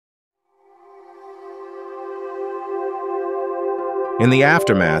In the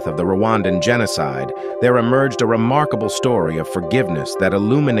aftermath of the Rwandan genocide, there emerged a remarkable story of forgiveness that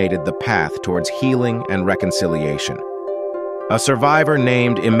illuminated the path towards healing and reconciliation. A survivor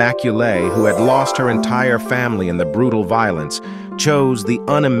named Immaculée, who had lost her entire family in the brutal violence, chose the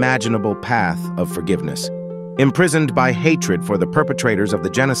unimaginable path of forgiveness. Imprisoned by hatred for the perpetrators of the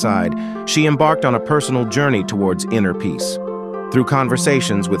genocide, she embarked on a personal journey towards inner peace. Through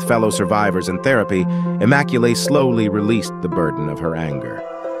conversations with fellow survivors and therapy, Immaculée slowly released the burden of her anger.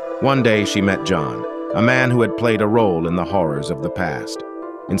 One day she met John, a man who had played a role in the horrors of the past.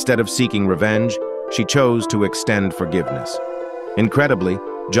 Instead of seeking revenge, she chose to extend forgiveness. Incredibly,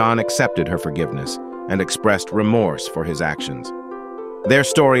 John accepted her forgiveness and expressed remorse for his actions. Their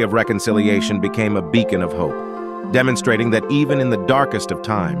story of reconciliation became a beacon of hope, demonstrating that even in the darkest of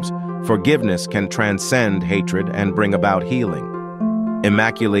times, forgiveness can transcend hatred and bring about healing.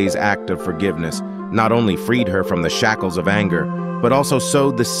 Immaculée's act of forgiveness not only freed her from the shackles of anger, but also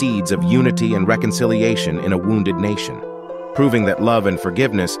sowed the seeds of unity and reconciliation in a wounded nation, proving that love and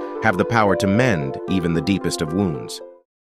forgiveness have the power to mend even the deepest of wounds.